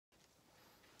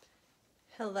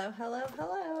Hello, hello,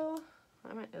 hello.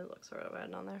 It looks real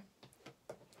red on there.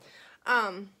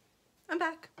 I'm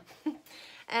back.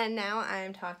 And now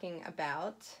I'm talking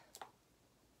about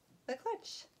the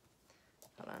clutch.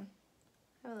 Hold on.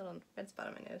 I have a little red spot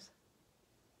on my nose.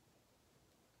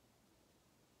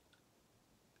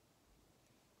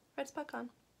 Red spot gone.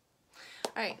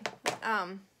 Alright.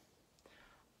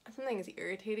 Something is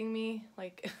irritating me,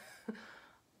 like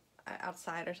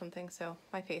outside or something, so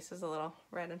my face is a little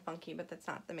red and funky, but that's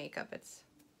not the makeup, it's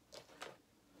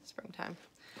springtime.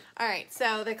 Alright,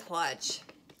 so the clutch.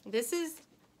 This is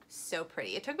so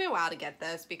pretty. It took me a while to get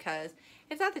this because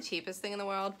it's not the cheapest thing in the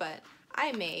world, but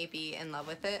I may be in love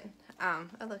with it. Oh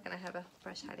look, and I have a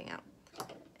brush hiding out.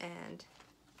 And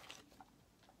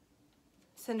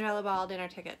Cinderella Ball dinner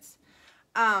tickets.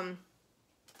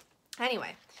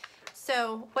 Anyway,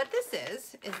 so what this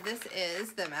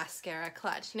is the mascara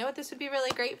clutch. You know what this would be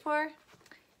really great for?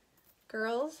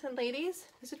 Girls and ladies,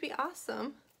 this would be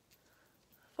awesome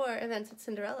for events at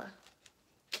Cinderella.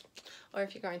 Or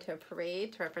if you're going to a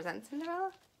parade to represent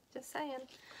Cinderella, just saying.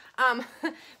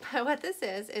 But what this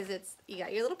is you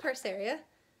got your little purse area,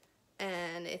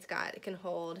 and it can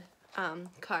hold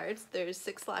cards. There's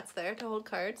 6 slots there to hold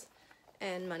cards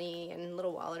and money and a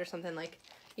little wallet or something. Like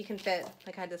you can fit,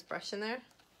 like I had this brush in there.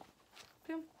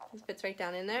 Boom, it fits right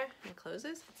down in there and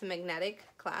closes. It's a magnetic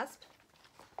clasp.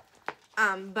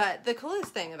 But the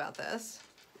coolest thing about this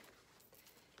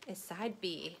is side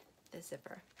B, the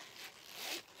zipper.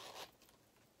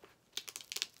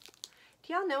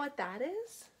 Do y'all know what that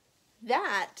is?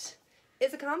 That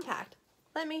is a compact.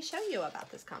 Let me show you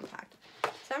about this compact.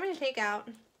 So I'm going to take out,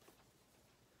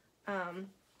 or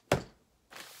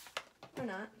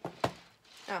not,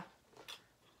 oh,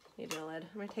 need a lid.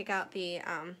 I'm going to take out the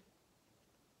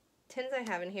tins I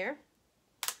have in here.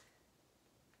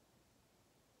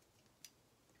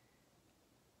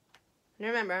 And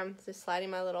remember, I'm just sliding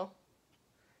my little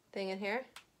thing in here,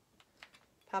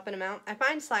 popping them out. I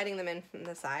find sliding them in from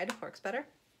the side works better.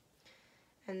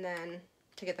 And then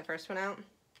to get the first one out,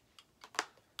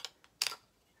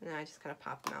 and then I just kind of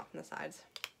pop them out from the sides.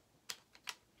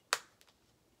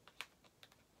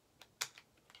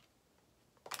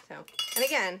 So, and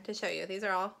again, to show you, these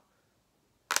are all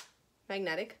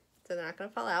magnetic, so they're not going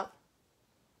to fall out.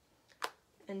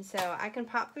 And so I can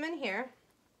pop them in here,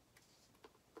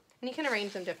 and you can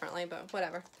arrange them differently, but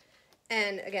whatever.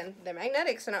 And again, they're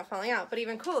magnetic, so they're not falling out, but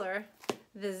even cooler,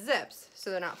 the zips, so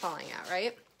they're not falling out,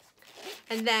 right?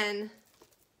 And then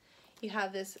you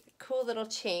have this cool little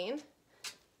chain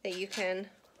that you can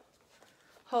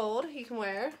hold, you can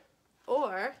wear,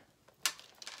 or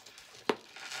the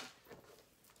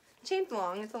chain's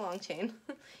long, it's a long chain.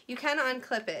 You can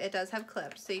unclip it, it does have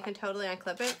clips, so you can totally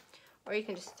unclip it, or you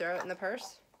can just throw it in the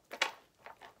purse.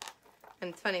 And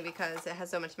it's funny because it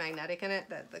has so much magnetic in it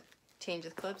that the chain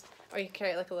just clips, or you can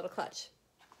carry it like a little clutch.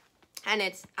 And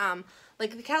it's,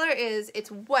 like the color is, it's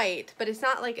white, but it's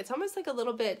not like, it's almost like a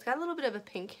little bit, it's got a little bit of a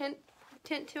pink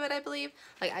tint to it, I believe.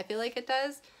 Like, I feel like it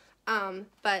does.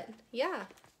 But yeah,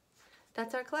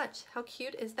 that's our clutch. How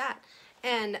cute is that?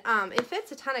 And it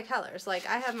fits a ton of colors. Like,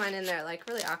 I have mine in there, like,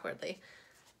 really awkwardly.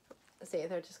 Let's see,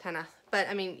 they're just kind of, but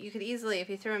I mean, you could easily, if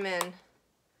you threw them in,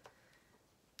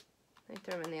 I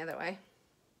threw them in the other way.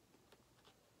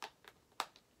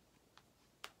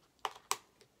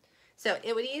 So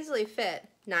it would easily fit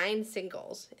 9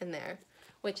 singles in there,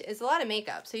 which is a lot of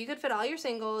makeup. So you could fit all your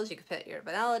singles, you could fit your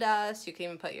vanilla dust, you could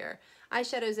even put your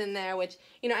eyeshadows in there, which,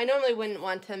 you know, I normally wouldn't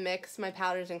want to mix my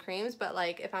powders and creams, but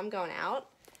like if I'm going out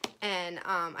and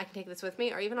I can take this with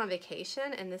me, or even on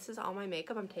vacation, and this is all my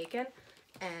makeup I'm taking,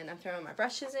 and I'm throwing my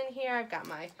brushes in here. I've got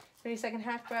my 30-second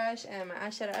hack brush and my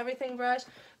eyeshadow everything brush.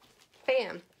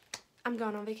 Bam, I'm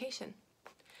going on vacation.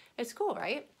 It's cool,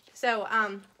 right? So,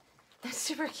 that's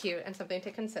super cute and something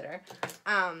to consider.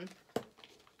 I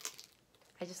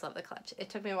just love the clutch. It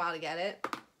took me a while to get it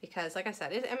because, like I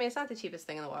said, I mean, it's not the cheapest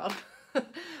thing in the world,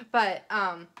 but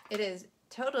it is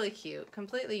totally cute,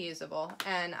 completely usable.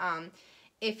 And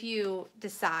if you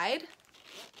decide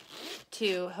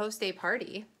to host a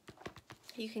party,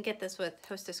 you can get this with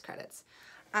hostess credits.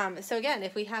 So again,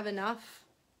 if we have enough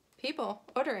people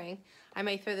ordering, I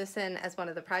may throw this in as one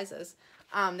of the prizes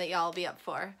that y'all will be up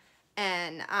for.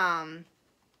 And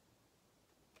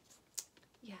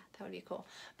yeah, that would be cool.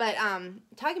 But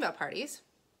talking about parties,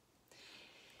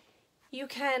 you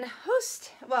can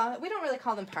host, well, we don't really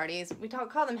call them parties, we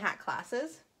call them hack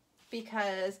classes,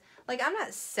 because like I'm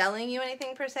not selling you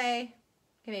anything per se.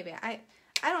 Okay, maybe I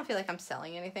don't feel like I'm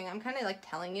selling anything. I'm kind of like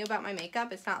telling you about my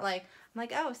makeup. It's not like I'm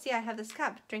like, oh, see, I have this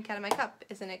cup, drink out of my cup,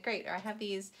 isn't it great? Or I have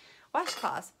these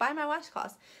washcloths. Buy my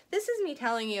washcloths. This is me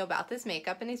telling you about this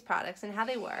makeup and these products and how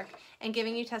they work and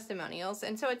giving you testimonials.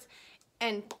 And so it's,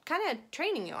 and kind of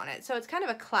training you on it. So it's kind of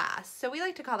a class. So we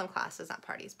like to call them classes, not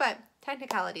parties, but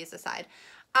technicalities aside.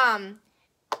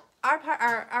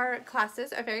 Our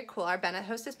classes are very cool. Our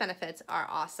hostess benefits are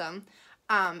awesome.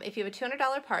 If you have a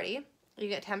 $200 party, you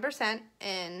get 10%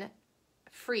 in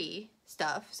free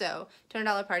stuff. So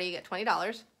 $200 party, you get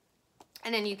 $20.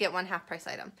 And then you get one half price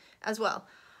item as well.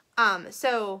 And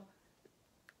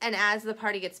as the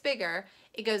party gets bigger,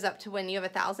 it goes up to when you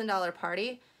have a $1,000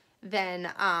 party,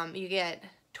 then you get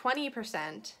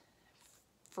 20%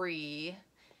 free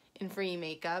in free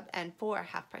makeup and 4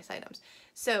 half price items.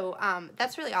 So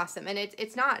that's really awesome. And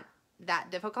it's not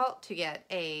that difficult to get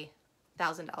a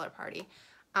 $1,000 party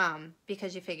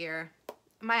because you figure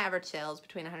my average sale is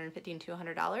between $150 and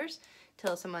 $200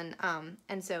 till someone,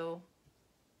 and so,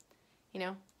 you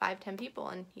know, 5-10 people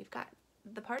and you've got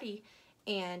the party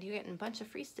and you're getting a bunch of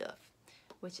free stuff,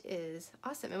 which is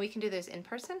awesome. And we can do those in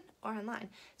person or online.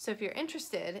 So if you're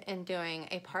interested in doing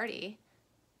a party,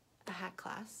 a hat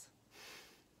class,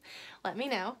 let me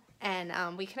know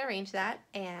and we can arrange that.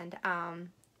 And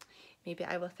maybe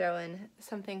I will throw in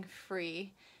something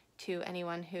free to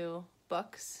anyone who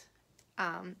books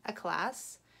a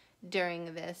class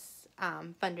during this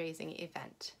fundraising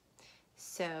event.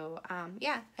 So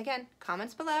yeah, again,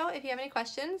 comments below if you have any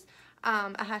questions.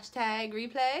 A hashtag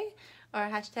replay or a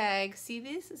hashtag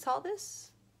saw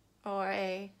this or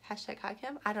a hashtag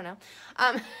HiCam, I don't know.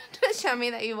 To show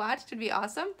me that you watched would be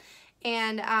awesome.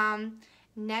 And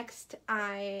next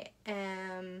I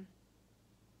am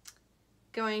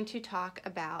going to talk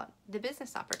about the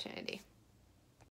business opportunity.